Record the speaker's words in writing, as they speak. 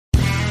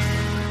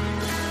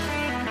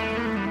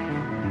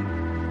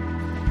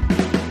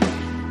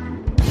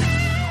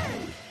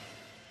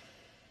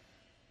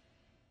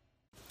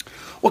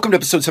Welcome to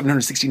episode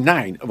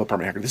 769 of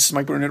Apartment Hacker. This is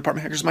Mike Bruner at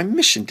Apartment Hackers. My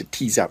mission to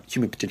tease out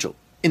human potential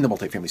in the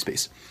multifamily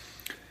space.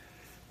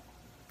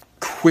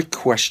 Quick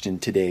question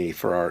today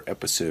for our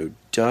episode.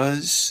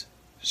 Does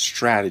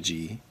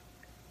strategy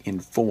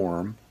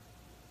inform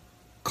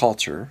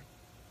culture,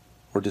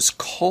 or does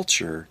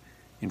culture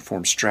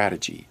inform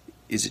strategy?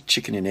 Is it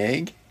chicken and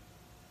egg,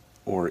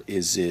 or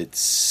is it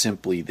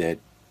simply that,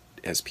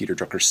 as Peter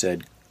Drucker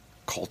said,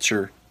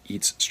 culture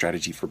eats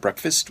strategy for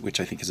breakfast, which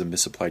I think is a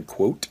misapplied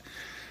quote.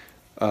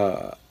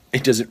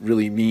 It doesn't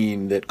really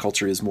mean that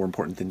culture is more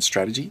important than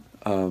strategy,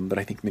 but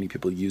I think many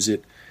people use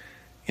it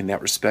in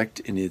that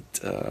respect, and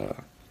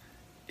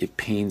it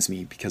pains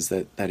me because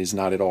that is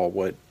not at all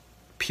what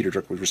Peter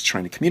Drucker was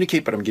trying to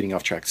communicate, but I'm getting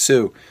off track.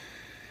 So,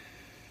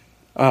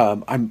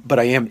 but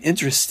I am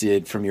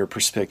interested from your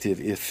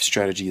perspective if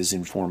strategy is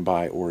informed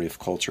by or if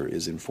culture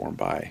is informed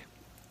by,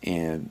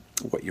 and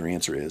what your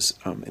answer is.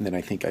 And then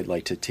I think I'd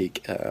like to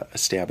take a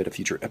stab at a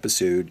future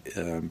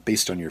episode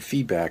based on your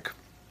feedback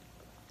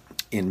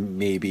and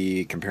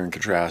maybe compare and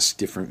contrast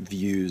different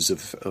views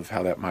of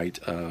how that might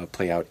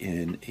play out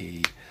in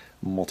a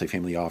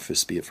multifamily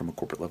office, be it from a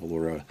corporate level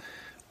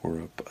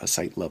or a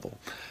site level.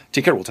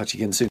 Take care. We'll talk to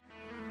you again soon.